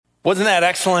Wasn't that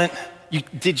excellent?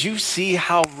 Did you see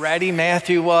how ready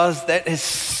Matthew was? That is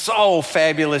so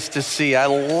fabulous to see. I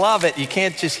love it. You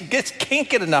can't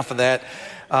get enough of that.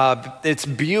 It's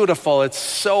beautiful. It's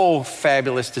so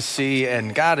fabulous to see,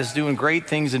 and God is doing great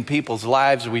things in people's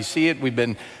lives. We see it. We've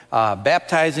been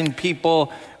baptizing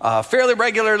people fairly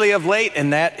regularly of late,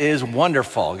 and that is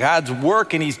wonderful. God's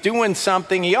working. He's doing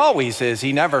something. He always is.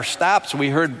 He never stops. We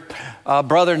heard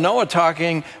Brother Noah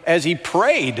talking as he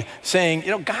prayed,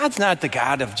 saying, God's not the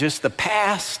God of just the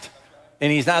past,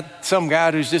 and he's not some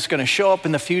God who's just going to show up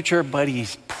in the future, but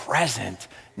he's present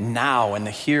now in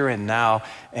the here and now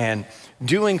and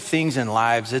doing things in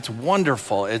lives. It's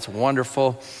wonderful. It's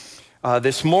wonderful.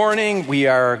 This morning, we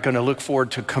are going to look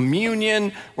forward to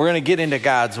communion. We're going to get into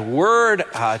God's Word.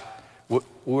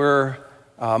 We're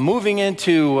moving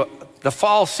into the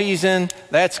fall season.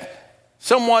 That's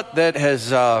somewhat that has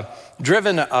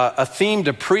driven a theme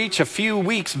to preach. A few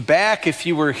weeks back, if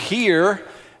you were here,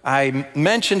 I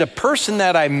mentioned a person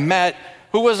that I met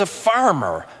who was a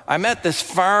farmer. I met this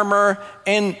farmer,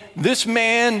 and this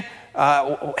man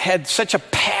had such a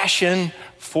passion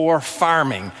for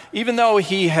farming. Even though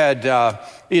he had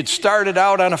started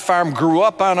out on a farm, grew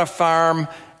up on a farm,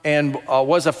 and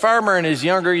was a farmer in his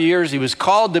younger years, he was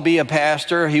called to be a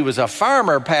pastor. He was a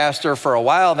farmer pastor for a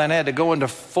while, then had to go into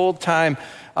full-time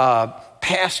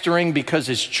pastoring because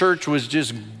his church was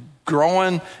just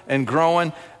growing and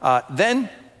growing. Then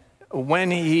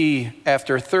when he,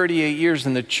 after 38 years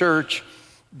in the church,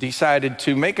 decided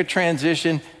to make a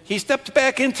transition, he stepped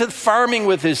back into farming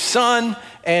with his son,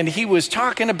 and he was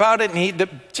talking about it, and he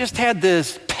just had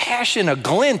this passion, a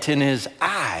glint in his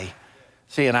eye,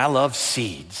 saying, I love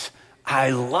seeds. I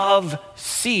love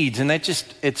seeds. And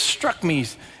it struck me,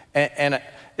 and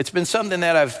it's been something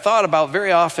that I've thought about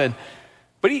very often.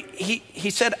 But he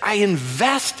said, I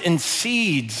invest in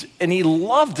seeds, and he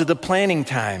loved the planting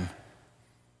time.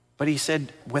 But he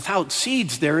said, without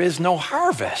seeds, there is no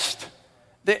harvest.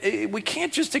 We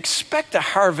can't just expect a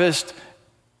harvest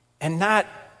and not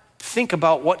think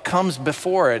about what comes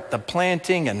before it, the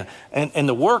planting and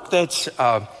the work that's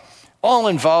all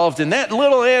involved. And that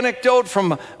little anecdote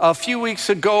from a few weeks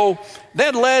ago,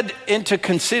 that led into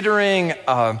considering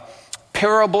a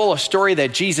parable, a story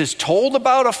that Jesus told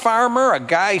about a farmer, a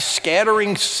guy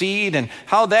scattering seed, and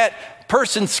how that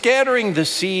person scattering the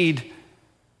seed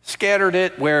scattered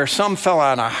it where some fell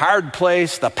on a hard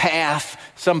place, the path,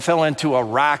 some fell into a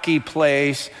rocky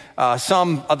place,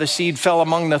 some of the seed fell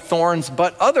among the thorns,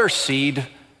 but other seed,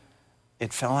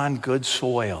 it fell on good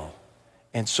soil.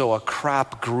 And so a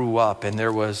crop grew up, and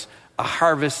there was a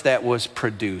harvest that was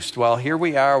produced. Well, here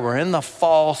we are, we're in the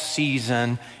fall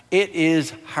season. It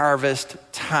is harvest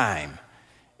time.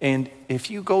 And if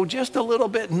you go just a little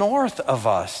bit north of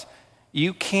us,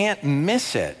 you can't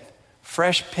miss it.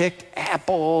 Fresh-picked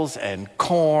apples and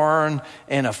corn,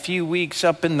 and a few weeks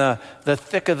up in the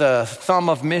thick of the thumb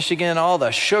of Michigan, all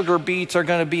the sugar beets are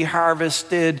going to be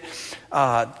harvested.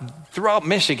 Throughout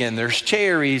Michigan, there's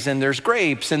cherries, and there's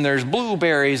grapes, and there's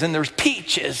blueberries, and there's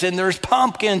peaches, and there's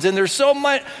pumpkins, and there's so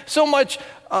much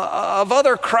of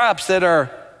other crops that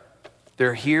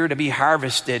they're here to be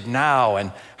harvested now.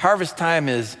 And harvest time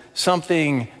is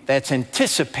something that's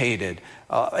anticipated.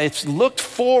 It's looked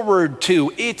forward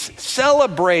to. It's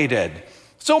celebrated.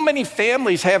 So many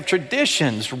families have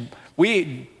traditions.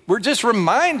 We're just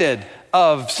reminded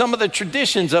of some of the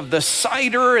traditions of the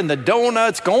cider and the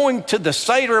donuts, going to the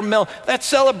cider mill. That's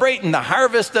celebrating the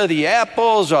harvest of the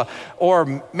apples.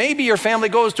 Or maybe your family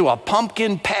goes to a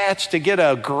pumpkin patch to get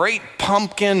a great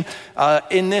pumpkin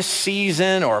in this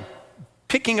season, or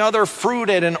picking other fruit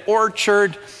at an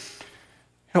orchard.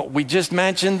 We just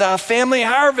mentioned the family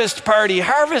harvest party.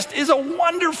 Harvest is a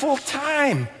wonderful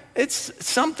time. It's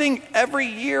something every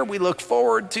year we look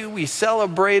forward to, we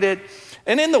celebrate it.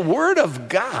 And in the Word of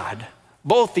God,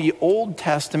 both the Old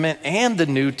Testament and the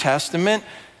New Testament,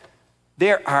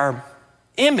 there are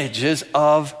images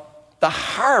of the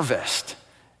harvest.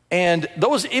 And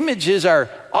those images are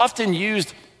often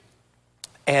used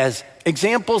as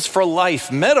examples for life,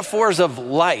 metaphors of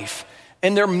life.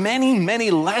 And there are many,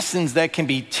 many lessons that can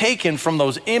be taken from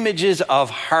those images of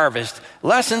harvest,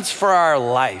 lessons for our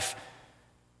life.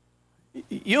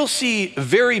 You'll see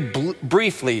very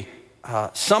briefly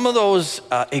some of those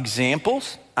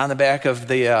examples on the back of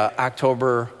the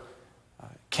October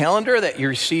calendar that you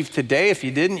received today. If you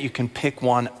didn't, you can pick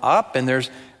one up. And there's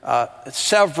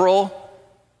several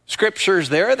scriptures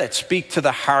there that speak to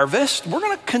the harvest. We're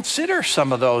going to consider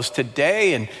some of those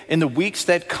today and in the weeks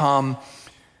that come,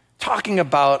 talking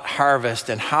about harvest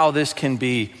and how this can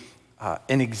be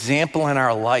an example in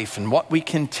our life and what we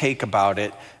can take about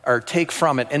it or take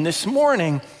from it. And this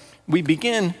morning, we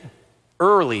begin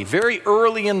early, very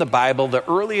early in the Bible, the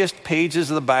earliest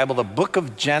pages of the Bible, the book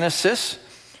of Genesis.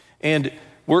 And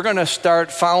we're going to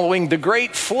start following the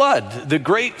great flood. The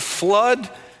great flood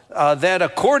that,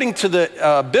 according to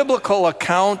the biblical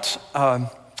account,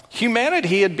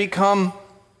 humanity had become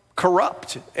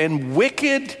corrupt and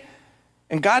wicked.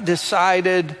 And God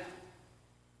decided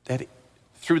that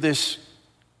through this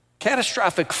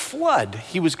catastrophic flood,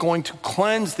 he was going to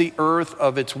cleanse the earth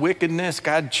of its wickedness.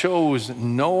 God chose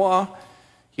Noah.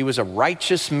 He was a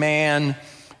righteous man.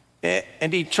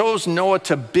 And he chose Noah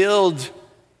to build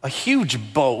a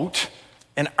huge boat,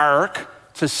 an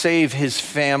ark, to save his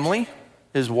family,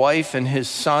 his wife and his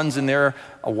sons and their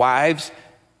wives,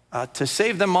 to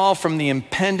save them all from the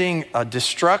impending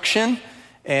destruction.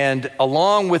 And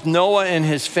along with Noah and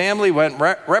his family went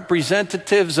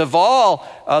representatives of all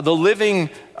the living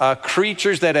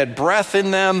creatures that had breath in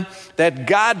them that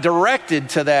God directed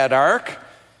to that ark.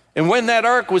 And when that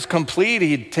ark was complete,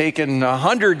 he'd taken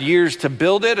 100 years to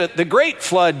build it. The great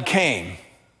flood came.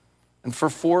 And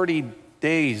for 40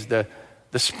 days, the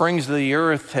springs of the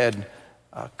earth had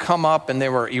come up and they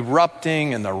were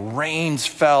erupting, and the rains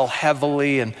fell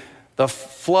heavily, and the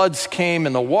floods came,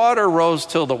 and the water rose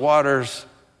till the waters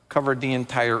covered the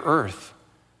entire earth.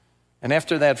 And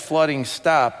after that flooding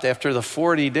stopped, after the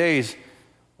 40 days,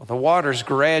 the waters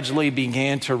gradually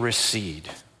began to recede.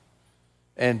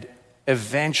 And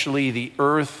eventually the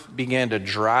earth began to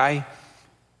dry.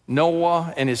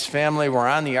 Noah and his family were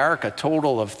on the ark a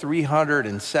total of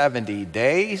 370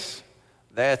 days.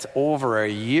 That's over a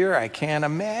year. I can't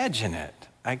imagine it.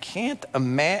 I can't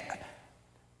imagine.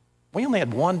 We only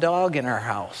had one dog in our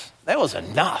house. That was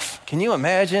enough. Can you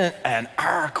imagine an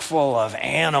ark full of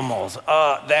animals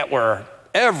that were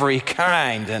every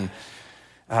kind? And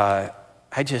I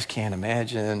just can't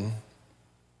imagine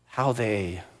how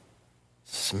they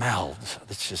smelled.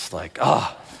 It's just like,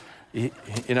 you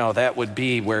know, that would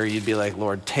be where you'd be like,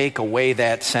 Lord, take away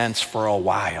that sense for a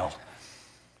while.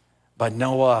 But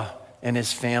Noah and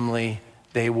his family,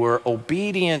 they were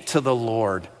obedient to the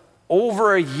Lord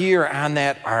over a year on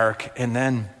that ark, and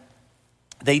then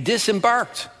they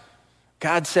disembarked.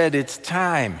 God said, it's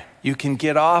time. You can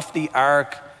get off the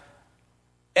ark.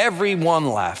 Everyone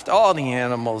left, all the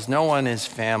animals, Noah and his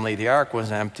family. The ark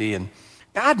was empty, and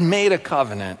God made a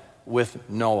covenant with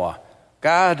Noah.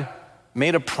 God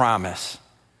made a promise.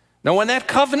 Now, when that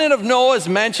covenant of Noah is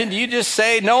mentioned, you just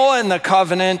say Noah and the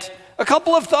covenant. A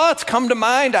couple of thoughts come to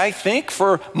mind, I think,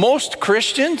 for most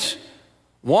Christians.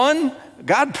 One,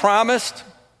 God promised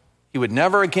he would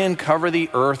never again cover the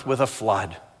earth with a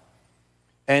flood.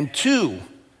 And two,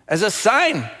 as a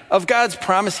sign of God's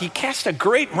promise, he cast a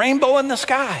great rainbow in the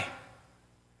sky.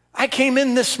 I came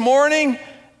in this morning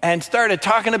and started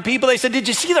talking to people. They said, did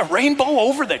you see the rainbow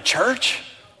over the church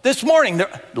this morning?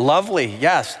 Lovely,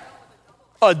 yes.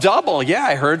 A double, yeah.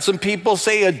 I heard some people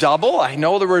say a double. I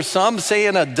know there were some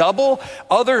saying a double.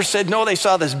 Others said, no, they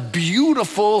saw this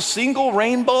beautiful single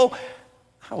rainbow.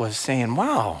 I was saying,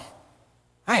 wow,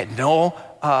 I had no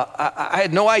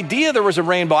idea there was a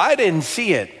rainbow. I didn't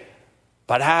see it,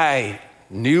 but I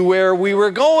knew where we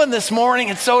were going this morning,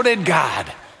 and so did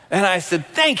God. And I said,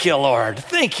 thank you, Lord.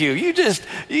 Thank you.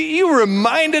 You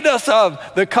reminded us of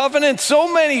the covenant.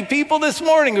 So many people this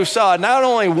morning who saw not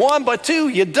only one, but two.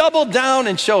 You doubled down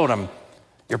and showed them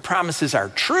your promises are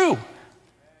true.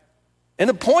 And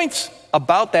the points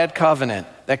about that covenant,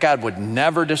 that God would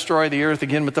never destroy the earth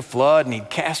again with the flood, and he'd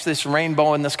cast this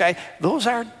rainbow in the sky, those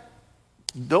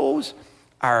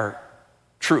are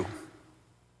true.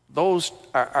 Those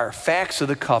are facts of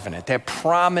the covenant, that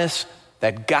promise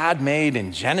that God made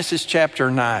in Genesis chapter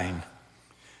 9.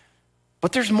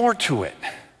 But there's more to it.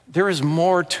 There is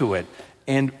more to it.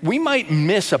 And we might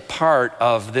miss a part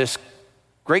of this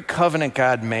great covenant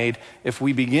God made if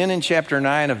we begin in chapter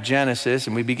 9 of Genesis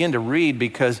and we begin to read,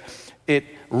 because it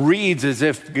reads as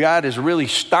if God is really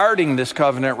starting this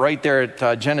covenant right there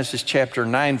at Genesis chapter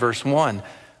 9, verse 1.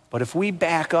 But if we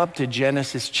back up to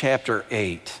Genesis chapter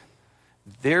 8,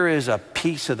 there is a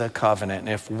piece of the covenant, and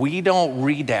if we don't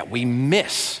read that, we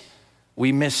miss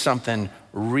something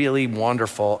really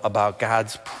wonderful about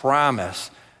God's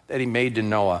promise that he made to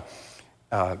Noah.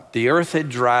 The earth had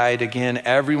dried again.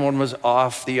 Everyone was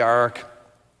off the ark.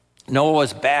 Noah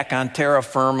was back on terra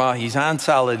firma. He's on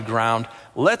solid ground.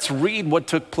 Let's read what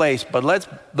took place, but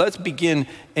let's begin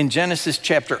in Genesis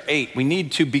chapter 8. We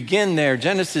need to begin there,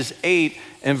 Genesis 8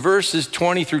 and verses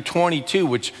 20 through 22,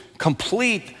 which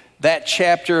complete that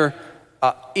chapter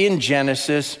in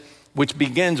Genesis, which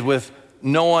begins with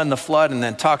Noah and the flood and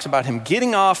then talks about him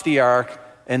getting off the ark,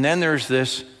 and then there is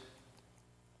this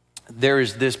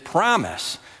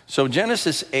promise. So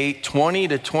Genesis 8, 20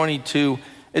 to 22,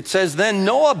 it says, "Then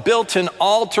Noah built an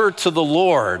altar to the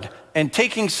Lord, and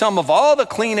taking some of all the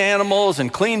clean animals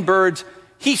and clean birds,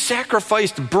 he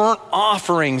sacrificed burnt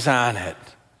offerings on it."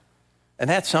 And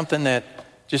that's something that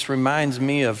just reminds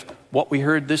me of what we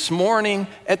heard this morning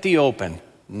at the open.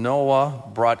 Noah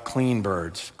brought clean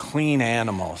birds, clean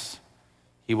animals.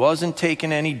 He wasn't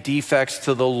taking any defects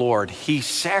to the Lord. He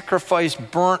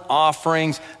sacrificed burnt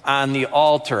offerings on the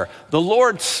altar. The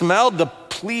Lord smelled the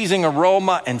pleasing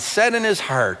aroma and said in his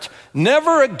heart,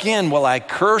 "Never again will I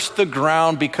curse the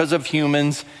ground because of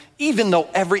humans, even though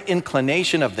every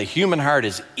inclination of the human heart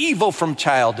is evil from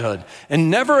childhood.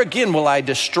 And never again will I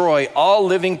destroy all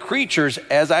living creatures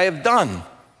as I have done.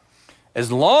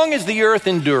 As long as the earth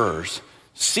endures,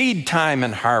 seed time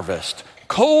and harvest,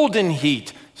 cold and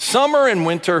heat, summer and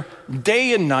winter,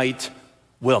 day and night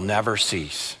will never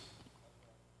cease."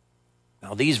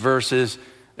 Now these verses,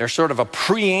 they're sort of a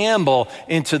preamble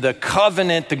into the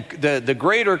covenant, the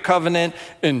greater covenant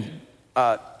and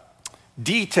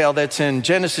detail that's in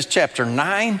Genesis chapter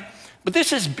 9. But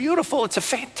this is beautiful. It's a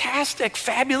fantastic,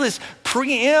 fabulous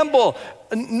preamble.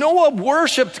 Noah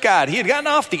worshiped God. He had gotten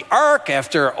off the ark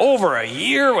after over a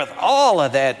year with all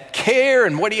of that care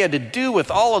and what he had to do with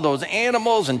all of those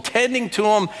animals and tending to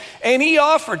them. And he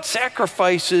offered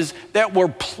sacrifices that were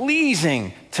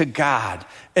pleasing to God.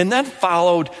 And then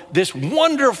followed this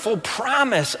wonderful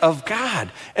promise of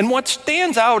God. And what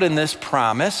stands out in this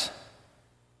promise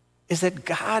is that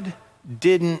God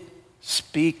didn't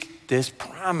speak this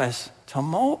promise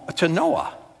to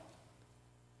Noah.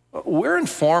 We're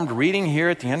informed reading here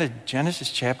at the end of Genesis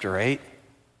chapter 8,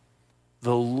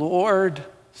 the Lord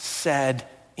said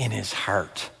in his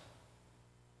heart.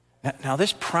 Now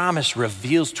this promise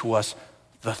reveals to us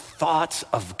the thoughts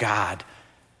of God.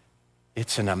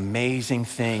 It's an amazing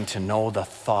thing to know the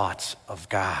thoughts of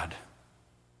God.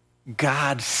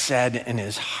 God said in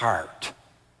his heart.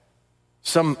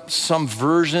 Some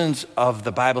versions of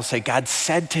the Bible say God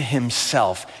said to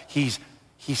himself. He's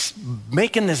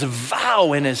making this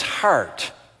vow in his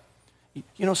heart.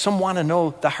 You know, some want to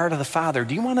know the heart of the Father.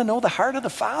 Do you want to know the heart of the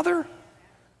Father?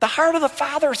 The heart of the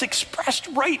Father is expressed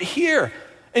right here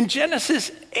in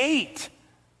Genesis 8.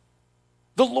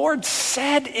 The Lord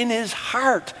said in his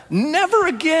heart, "Never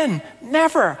again,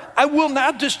 never. I will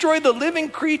not destroy the living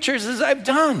creatures as I've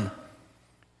done."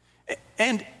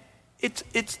 And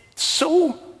it's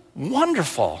so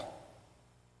wonderful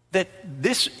that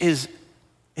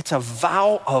it's a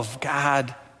vow of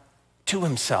God to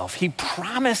himself. He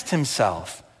promised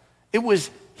himself. It was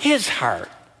his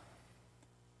heart.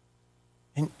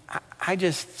 And I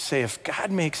just say, if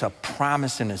God makes a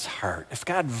promise in his heart, if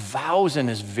God vows in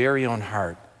his very own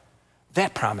heart,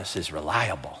 that promise is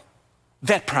reliable.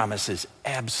 That promise is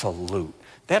absolute.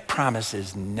 That promise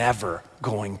is never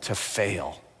going to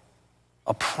fail.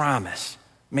 A promise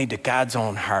made to God's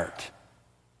own heart.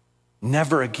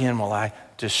 Never again will I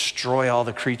destroy all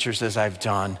the creatures as I've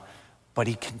done. But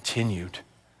he continued.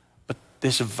 But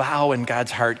this vow in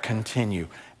God's heart continued.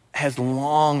 As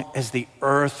long as the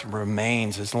earth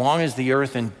remains, as long as the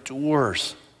earth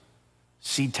endures,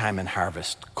 seed time and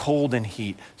harvest, cold and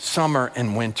heat, summer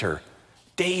and winter,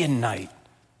 day and night,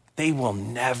 they will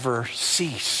never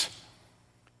cease.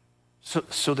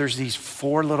 So there's these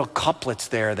 4 little couplets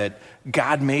there that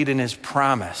God made in his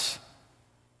promise.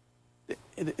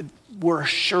 We're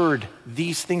assured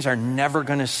these things are never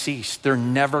going to cease. They're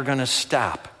never going to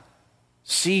stop.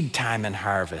 Seed time and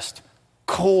harvest,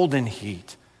 cold and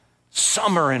heat,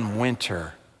 summer and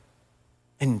winter,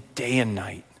 and day and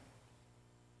night.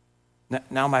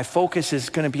 Now my focus is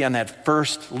going to be on that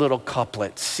first little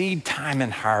couplet, seed time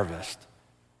and harvest.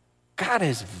 God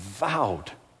has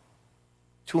vowed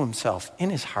to himself in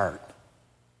his heart,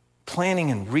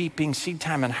 planting and reaping, seed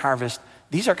time and harvest,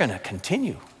 these are going to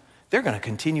continue. They're going to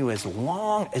continue as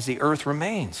long as the earth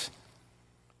remains.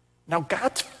 Now,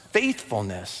 God's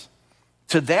faithfulness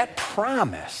to that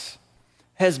promise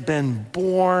has been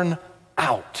borne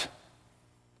out.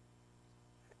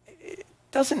 It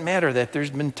doesn't matter that there's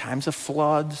been times of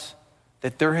floods,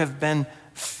 that there have been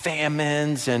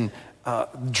famines and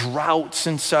droughts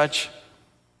and such.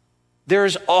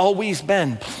 There's always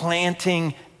been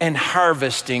planting and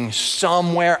harvesting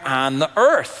somewhere on the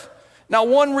earth. Now,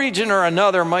 one region or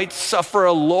another might suffer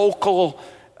a local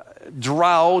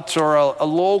drought or a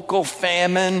local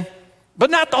famine, but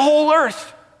not the whole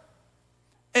earth.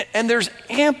 And there's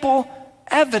ample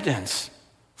evidence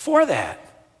for that.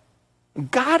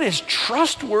 God is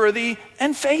trustworthy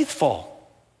and faithful.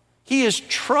 He is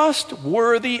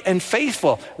trustworthy and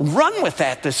faithful. Run with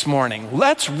that this morning.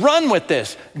 Let's run with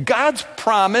this. God's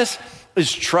promise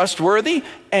is trustworthy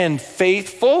and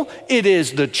faithful. It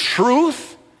is the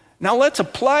truth. Now let's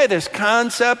apply this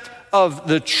concept of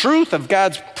the truth of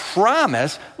God's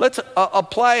promise. Let's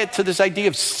apply it to this idea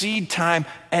of seed time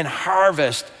and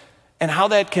harvest, and how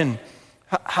that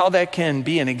can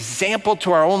be an example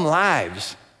to our own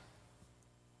lives.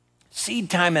 Seed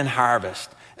time and harvest,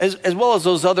 as well as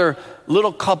those other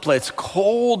little couplets,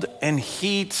 cold and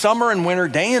heat, summer and winter,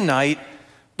 day and night.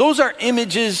 Those are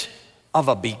images of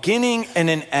a beginning and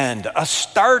an end, a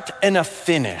start and a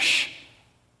finish.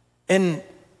 And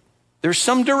there's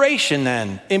some duration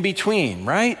then in between,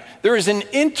 right? There is an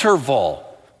interval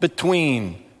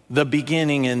between the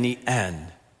beginning and the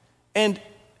end. And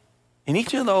in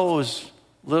each of those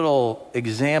little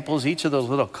examples, each of those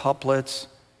little couplets,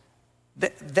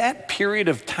 that period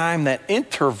of time, that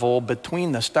interval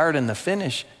between the start and the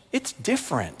finish, it's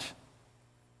different.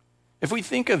 If we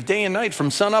think of day and night from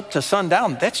sun up to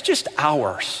sundown, that's just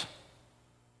hours.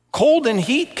 Cold and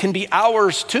heat can be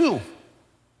hours too.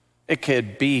 It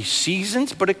could be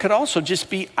seasons, but it could also just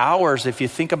be hours. If you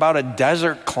think about a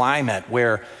desert climate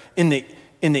where in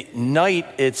the night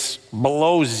it's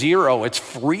below zero, it's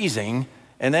freezing,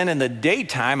 and then in the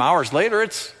daytime, hours later,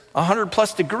 it's 100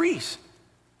 plus degrees.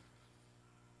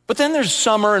 But then there's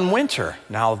summer and winter.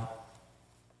 Now,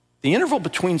 the interval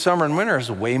between summer and winter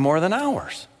is way more than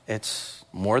hours. It's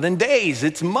more than days,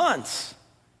 it's months.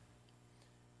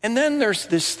 And then there's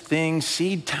this thing,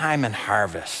 seed time and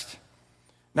harvest.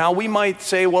 Now, we might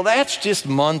say, well, that's just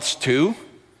months too.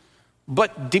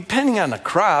 But depending on the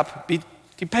crop,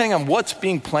 depending on what's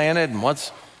being planted and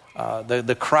what's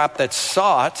the crop that's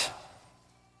sought,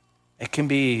 it can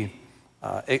be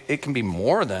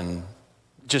more than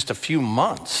just a few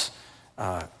months.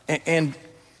 And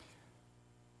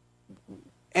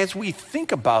as we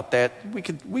think about that, we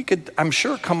could, I'm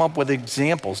sure, come up with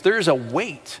examples. There's a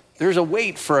wait. There's a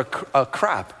wait for a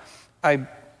crop. I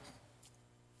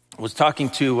was talking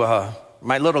to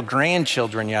my little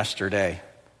grandchildren yesterday.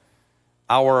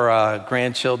 Our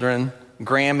grandchildren,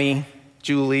 Grammy,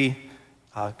 Julie,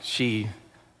 she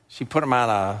put them on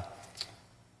a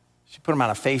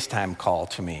FaceTime call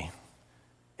to me,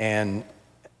 and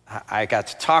I got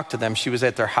to talk to them. She was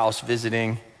at their house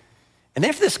visiting, and they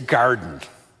have this garden.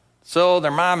 So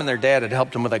their mom and their dad had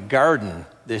helped them with a garden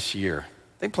this year.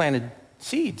 They planted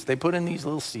seeds. They put in these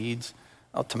little seeds,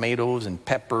 tomatoes and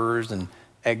peppers and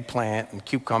eggplant and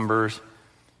cucumbers.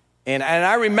 And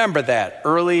I remember that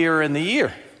earlier in the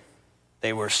year.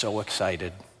 They were so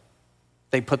excited.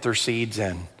 They put their seeds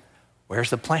in. Where's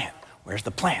the plant? Where's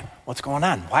the plant? What's going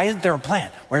on? Why isn't there a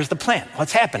plant? Where's the plant?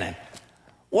 What's happening?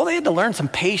 Well, they had to learn some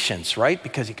patience, right?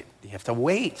 Because you have to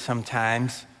wait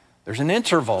sometimes. There's an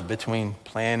interval between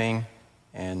planting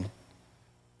and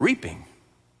reaping.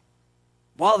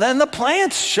 Well, then the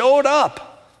plants showed up.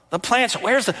 The plants,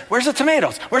 where's the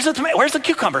tomatoes? Where's the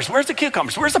cucumbers? Where's the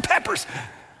cucumbers? Where's the peppers?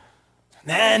 And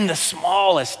then the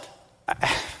smallest,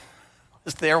 I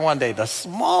was there one day, the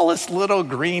smallest little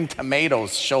green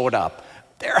tomatoes showed up.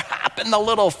 They're hopping the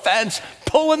little fence,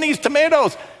 pulling these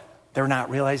tomatoes. They're not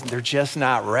realizing they're just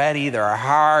not ready. They're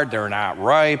hard. They're not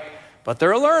ripe, but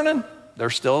they're learning. They're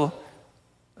still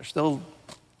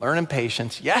learning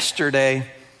patience. Yesterday,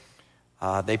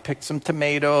 they picked some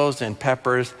tomatoes and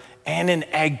peppers and an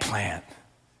eggplant.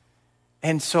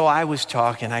 And so I was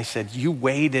talking. I said, "You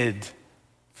waited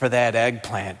for that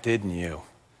eggplant, didn't you?"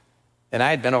 And I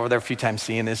had been over there a few times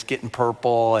seeing this getting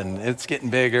purple and it's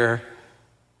getting bigger.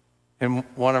 And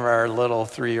one of our little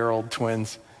 3-year-old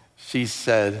twins, she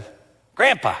said,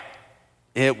 "Grandpa,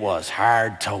 it was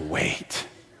hard to wait."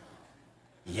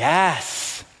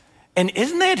 Yes. And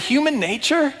isn't that human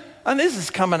nature? And this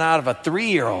is coming out of a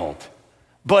 3-year-old.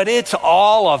 But it's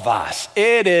all of us.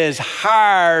 It is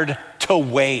hard to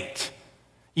wait.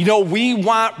 You know, we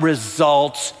want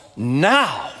results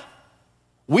now.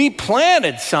 We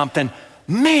planted something.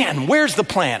 Man, where's the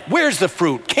plant? Where's the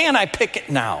fruit? Can I pick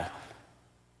it now?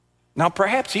 Now,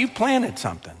 perhaps you've planted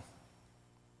something.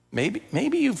 Maybe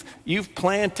you've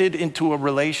planted into a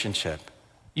relationship.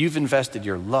 You've invested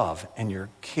your love and your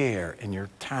care and your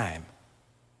time.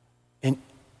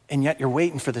 And yet you're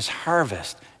waiting for this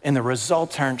harvest and the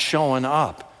results aren't showing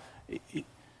up.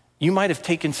 You might have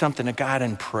taken something to God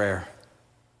in prayer.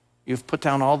 You've put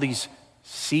down all these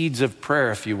seeds of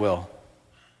prayer, if you will.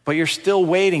 But you're still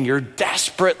waiting. You're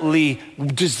desperately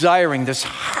desiring this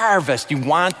harvest. You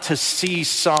want to see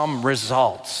some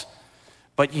results.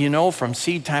 But you know, from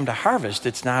seed time to harvest,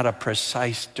 it's not a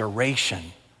precise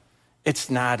duration. It's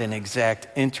not an exact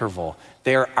interval.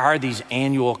 There are these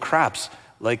annual crops.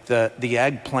 like the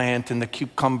eggplant and the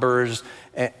cucumbers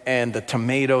and the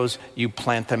tomatoes, you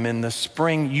plant them in the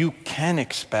spring, you can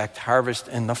expect harvest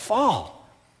in the fall.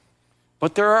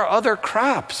 But there are other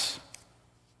crops.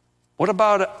 What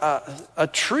about a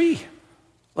tree,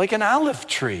 like an olive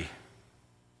tree?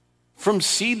 From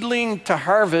seedling to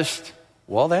harvest,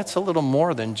 well, that's a little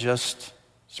more than just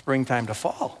springtime to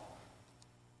fall.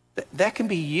 That can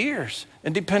be years.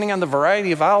 And depending on the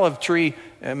variety of olive tree,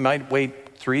 it might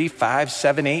wait 3, 5,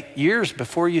 7, 8 years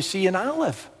before you see an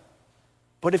olive.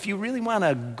 But if you really want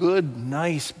a good,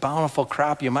 nice, bountiful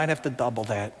crop, you might have to double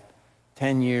that.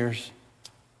 10 years,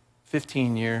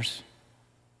 15 years.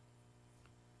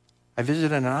 I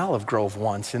visited an olive grove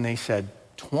once, and they said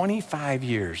 25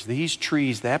 years, these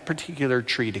trees, that particular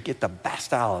tree, to get the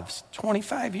best olives,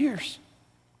 25 years.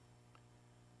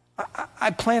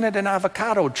 I planted an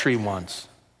avocado tree once.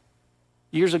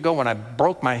 Years ago when I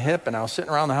broke my hip and I was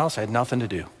sitting around the house, I had nothing to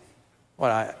do.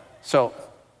 So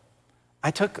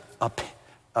I took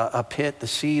a pit, the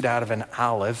seed out of an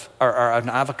olive, or an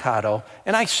avocado,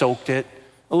 and I soaked it,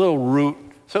 a little root.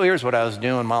 So here's what I was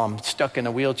doing while I'm stuck in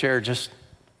a wheelchair,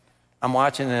 I'm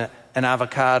watching an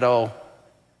avocado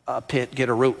pit get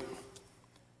a root.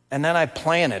 And then I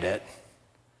planted it.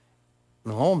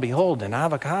 And lo and behold, an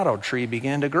avocado tree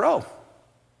began to grow.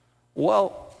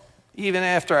 Well, even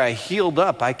after I healed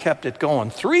up, I kept it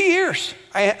going. 3 years.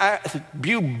 I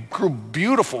grew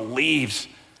beautiful leaves.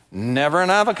 Never an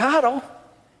avocado.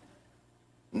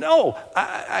 No,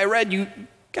 I read you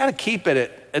got to keep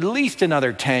it at least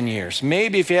another 10 years.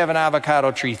 Maybe if you have an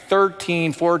avocado tree,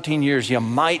 13, 14 years, you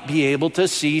might be able to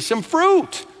see some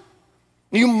fruit.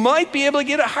 You might be able to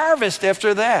get a harvest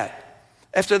after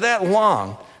that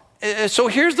long. So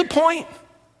here's the point.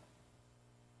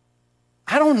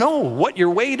 I don't know what your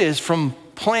wait is from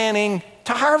planting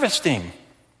to harvesting.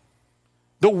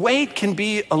 The wait can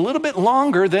be a little bit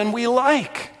longer than we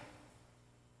like.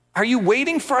 Are you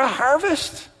waiting for a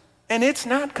harvest and it's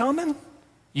not coming?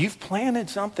 You've planted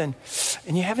something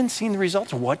and you haven't seen the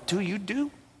results. What do you do?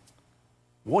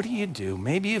 What do you do?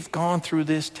 Maybe you've gone through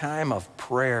this time of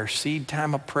prayer, seed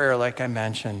time of prayer, like I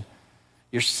mentioned.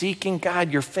 You're seeking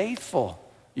God. You're faithful.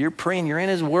 You're praying. You're in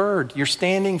His Word. You're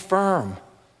standing firm.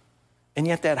 And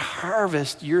yet that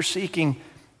harvest you're seeking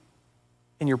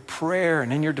in your prayer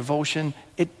and in your devotion,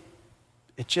 it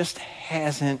just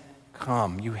hasn't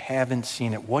come. You haven't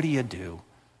seen it. What do you do?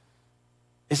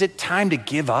 Is it time to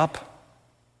give up?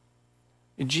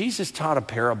 Jesus taught a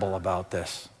parable about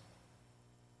this.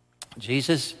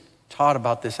 Jesus taught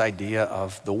about this idea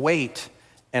of the wait,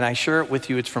 and I share it with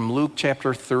you. It's from Luke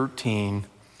chapter 13.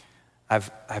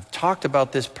 I've talked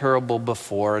about this parable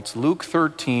before. It's Luke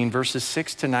 13, verses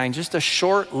 6 to 9, just a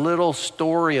short little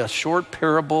story, a short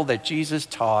parable that Jesus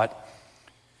taught.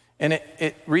 And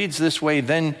it reads this way.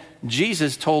 Then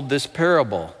Jesus told this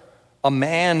parable. A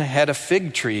man had a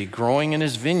fig tree growing in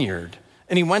his vineyard,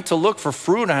 and he went to look for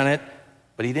fruit on it,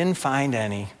 but he didn't find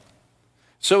any.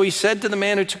 So he said to the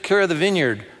man who took care of the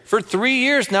vineyard, "For 3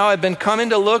 years now I've been coming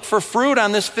to look for fruit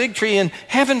on this fig tree and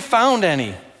haven't found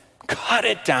any. Cut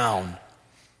it down.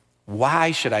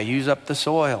 Why should I use up the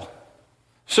soil?"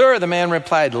 "Sir," the man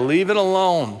replied, "leave it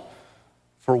alone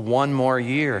for 1 more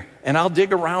year, and I'll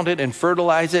dig around it and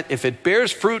fertilize it. If it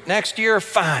bears fruit next year,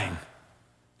 fine.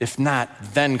 If not,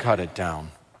 then cut it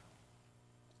down."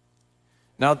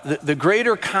 Now, the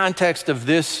greater context of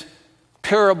this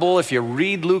parable, if you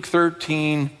read Luke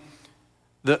 13,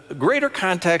 the greater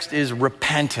context is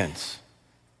repentance.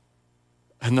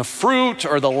 And the fruit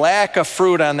or the lack of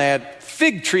fruit on that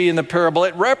fig tree in the parable,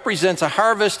 it represents a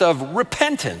harvest of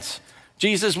repentance.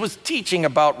 Jesus was teaching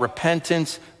about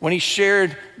repentance when he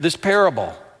shared this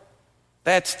parable.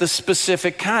 That's the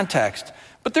specific context.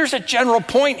 But there's a general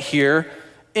point here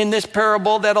in this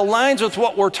parable that aligns with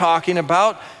what we're talking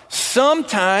about.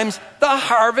 Sometimes the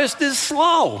harvest is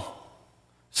slow.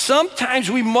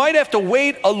 Sometimes we might have to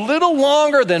wait a little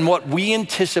longer than what we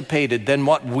anticipated, than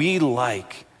what we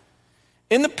like.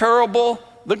 In the parable,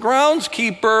 the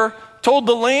groundskeeper told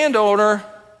the landowner,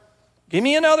 "Give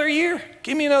me another year.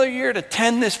 Give me another year to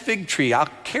tend this fig tree. I'll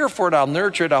care for it. I'll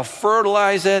nurture it. I'll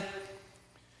fertilize it."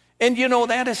 And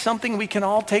that is something we can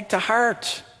all take to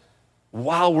heart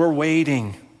while we're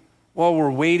waiting. While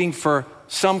we're waiting for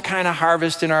some kind of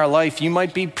harvest in our life. You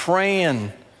might be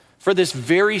praying for this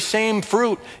very same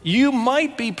fruit. You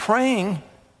might be praying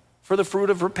for the fruit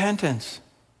of repentance.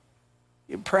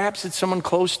 Perhaps it's someone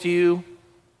close to you,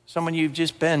 someone you've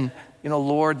just been,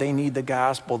 Lord, they need the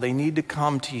gospel. They need to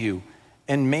come to you.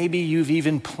 And maybe you've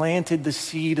even planted the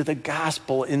seed of the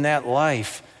gospel in that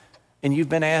life. And you've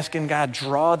been asking God,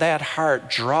 draw that heart,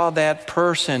 draw that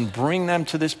person, bring them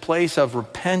to this place of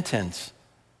repentance.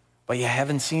 but you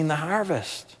haven't seen the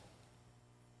harvest.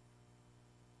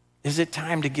 Is it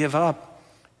time to give up?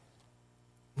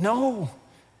 No.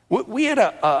 We had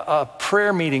a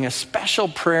prayer meeting, a special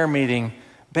prayer meeting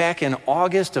back in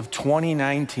August of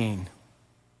 2019.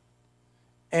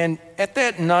 And at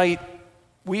that night,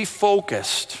 we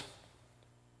focused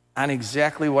on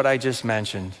exactly what I just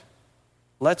mentioned.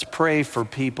 Let's pray for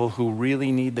people who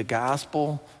really need the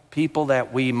gospel, people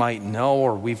that we might know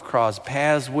or we've crossed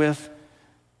paths with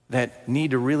that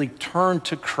need to really turn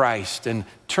to Christ and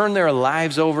turn their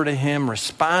lives over to Him,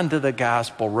 respond to the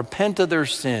gospel, repent of their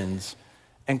sins,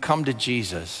 and come to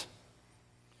Jesus.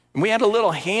 And we had a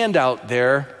little handout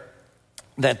there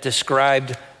that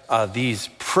described these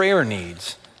prayer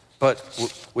needs, but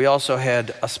we also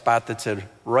had a spot that said,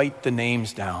 write the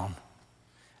names down.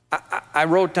 I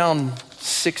wrote down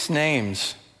 6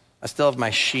 names. I still have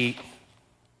my sheet.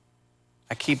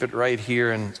 I keep it right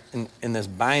here in this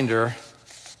binder,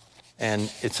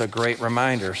 and it's a great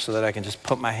reminder so that I can just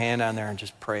put my hand on there and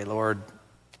just pray, Lord,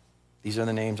 these are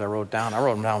the names I wrote down. I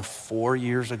wrote them down 4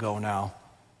 years ago now.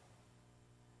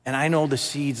 And I know the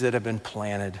seeds that have been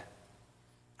planted.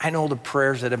 I know the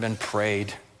prayers that have been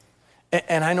prayed.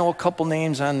 And I know a couple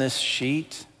names on this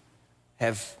sheet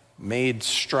have made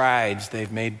strides.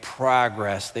 They've made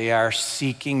progress. They are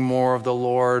seeking more of the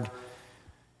Lord,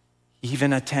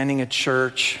 even attending a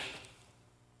church.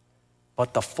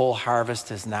 But the full harvest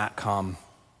has not come.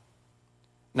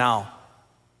 Now,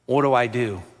 what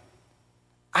do?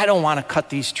 I don't want to cut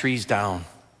these trees down.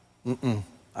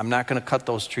 I'm not going to cut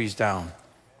those trees down.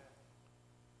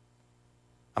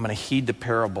 I'm going to heed the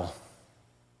parable.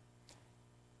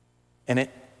 And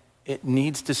it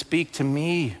needs to speak to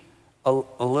me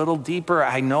a little deeper.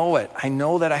 I know it. I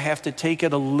know that I have to take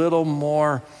it a little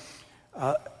more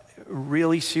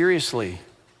really seriously.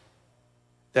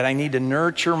 That I need to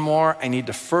nurture more. I need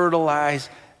to fertilize.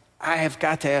 I have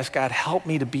got to ask God, help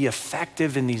me to be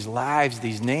effective in these lives,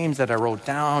 these names that I wrote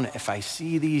down. If I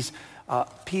see these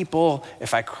people,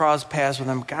 if I cross paths with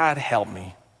them, God, help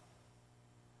me.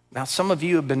 Now, some of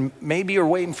you have been, maybe you're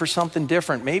waiting for something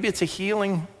different. Maybe it's a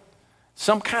healing,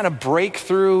 some kind of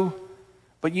breakthrough,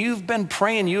 but you've been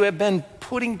praying. You have been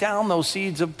putting down those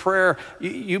seeds of prayer.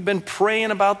 You've been praying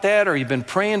about that, or you've been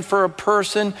praying for a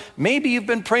person. Maybe you've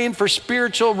been praying for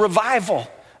spiritual revival.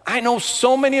 I know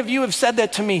so many of you have said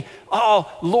that to me.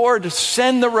 Oh, Lord,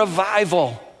 send the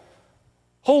revival.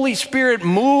 Holy Spirit,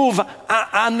 move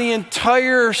on the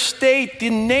entire state, the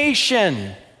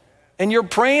nation. And you're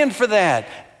praying for that.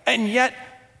 And yet,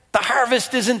 the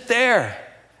harvest isn't there.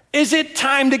 Is it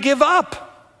time to give up?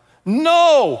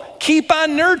 No. Keep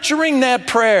on nurturing that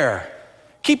prayer.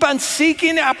 Keep on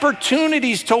seeking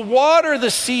opportunities to water the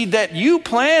seed that you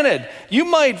planted. You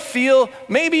might feel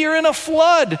maybe you're in a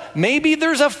flood. Maybe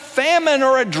there's a famine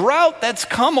or a drought that's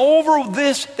come over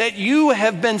this that you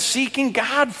have been seeking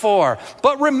God for.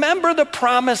 But remember the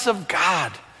promise of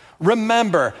God.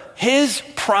 Remember, His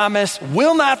promise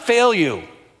will not fail you.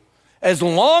 As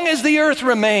long as the earth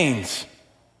remains,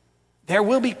 there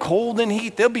will be cold and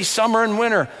heat. There'll be summer and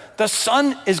winter. The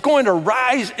sun is going to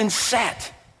rise and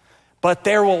set. But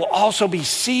there will also be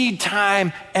seed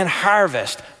time and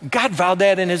harvest. God vowed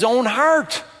that in His own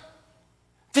heart.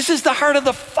 This is the heart of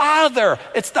the Father.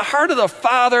 It's the heart of the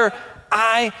Father.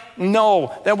 I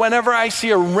know that whenever I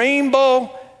see a rainbow,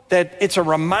 that it's a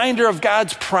reminder of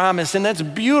God's promise. And that's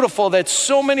beautiful that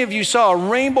so many of you saw a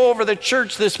rainbow over the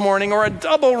church this morning, or a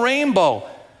double rainbow.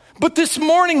 But this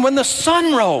morning when the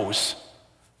sun rose,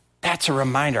 that's a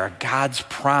reminder of God's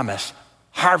promise.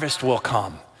 Harvest will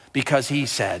come because He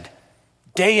said,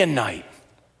 day and night.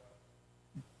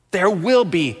 There will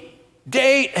be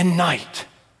day and night.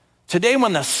 Today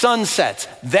when the sun sets,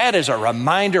 that is a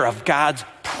reminder of God's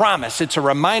promise. It's a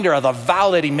reminder of the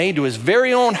vow that He made to His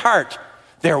very own heart.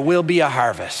 There will be a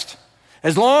harvest.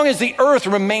 As long as the earth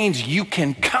remains, you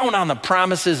can count on the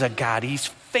promises of God. He's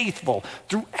faithful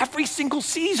through every single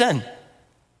season.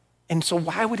 And so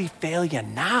why would He fail you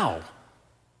now?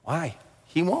 Why?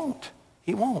 He won't.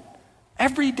 He won't.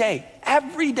 Every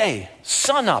day,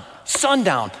 sun up,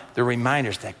 sundown, the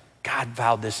reminders that God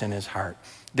vowed this in His heart.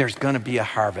 There's going to be a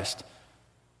harvest.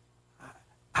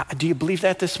 Do you believe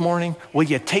that this morning? Will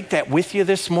you take that with you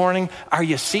this morning? Are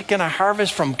you seeking a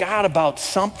harvest from God about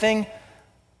something?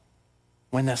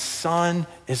 When the sun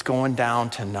is going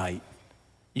down tonight,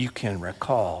 you can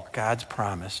recall God's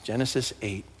promise, Genesis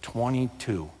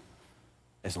 8:22.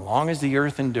 As long as the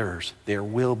earth endures, there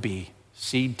will be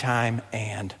seed time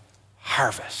and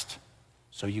harvest.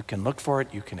 So you can look for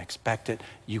it, you can expect it,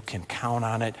 you can count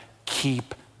on it.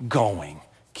 Keep going,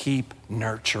 keep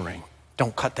nurturing.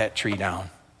 Don't cut that tree down.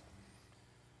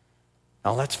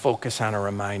 Now let's focus on a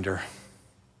reminder.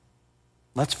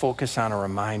 Let's focus on a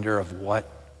reminder of what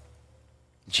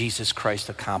Jesus Christ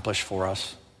accomplished for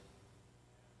us,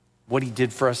 what he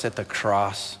did for us at the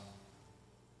cross.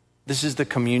 This is the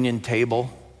communion table.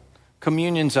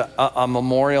 Communion's a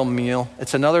memorial meal.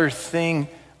 It's another thing,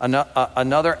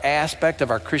 another aspect of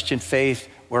our Christian faith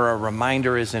where a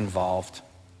reminder is involved.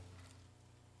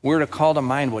 We're to call to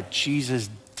mind what Jesus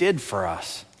did for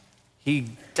us. He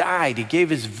died. He gave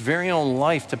his very own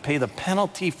life to pay the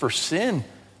penalty for sin.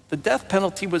 The death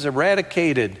penalty was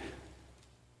eradicated.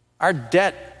 Our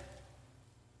debt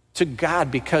to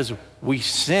God because we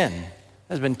sin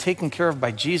has been taken care of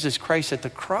by Jesus Christ at the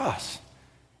cross.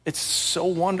 It's so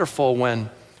wonderful when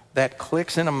that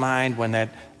clicks in a mind, when that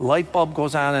light bulb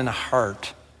goes on in a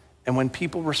heart, and when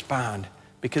people respond,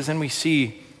 because then we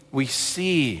see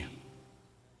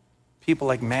people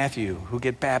like Matthew who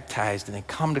get baptized and they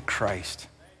come to Christ.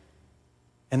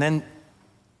 And then,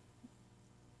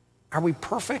 are we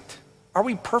perfect? Are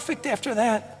we perfect after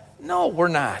that? No, we're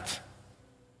not.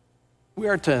 We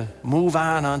are to move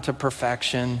on unto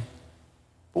perfection,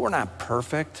 but we're not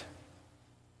perfect.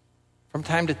 From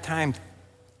time to time,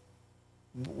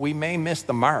 we may miss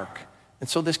the mark. And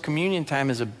so this communion time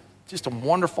is just a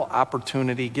wonderful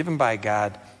opportunity given by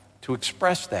God to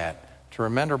express that, to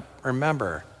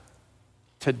remember,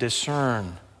 to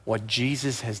discern what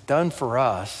Jesus has done for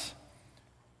us.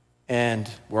 And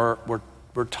we're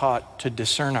taught to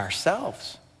discern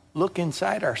ourselves, look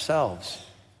inside ourselves,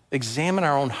 examine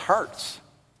our own hearts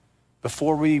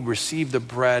before we receive the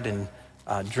bread and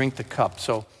drink the cup.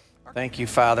 So thank you,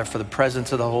 Father, for the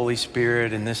presence of the Holy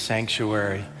Spirit in this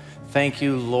sanctuary. Thank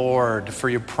you, Lord, for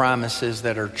your promises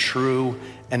that are true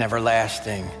and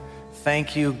everlasting.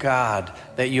 Thank you, God,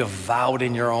 that you have vowed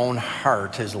in your own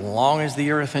heart, as long as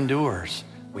the earth endures,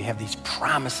 we have these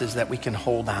promises that we can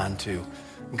hold on to.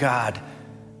 God,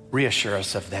 reassure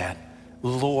us of that.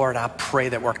 Lord, I pray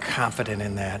that we're confident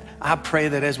in that. I pray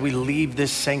that as we leave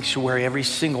this sanctuary, every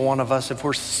single one of us, if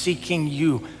we're seeking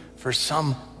you for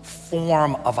some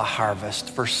form of a harvest,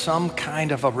 for some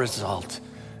kind of a result,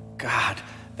 God,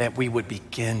 that we would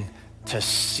begin to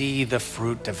see the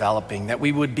fruit developing, that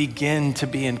we would begin to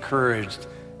be encouraged.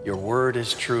 Your word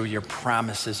is true. Your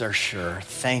promises are sure.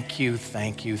 Thank you,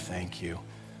 thank you, thank you.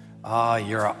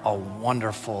 You're a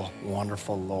wonderful,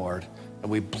 wonderful Lord,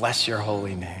 and we bless your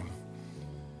holy name.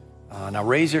 Now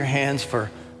raise your hands for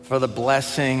the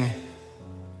blessing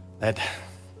that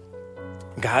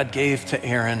God gave to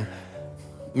Aaron.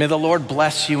 May the Lord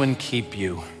bless you and keep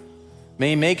you.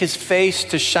 May he make his face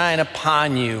to shine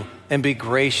upon you and be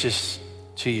gracious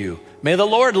to you. May the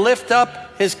Lord lift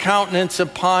up his countenance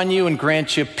upon you and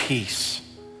grant you peace.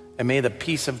 And may the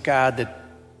peace of God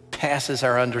that passes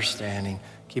our understanding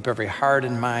keep every heart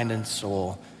and mind and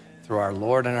soul through our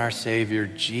Lord and our Savior,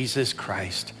 Jesus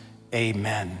Christ.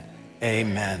 Amen.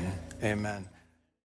 Amen. Amen.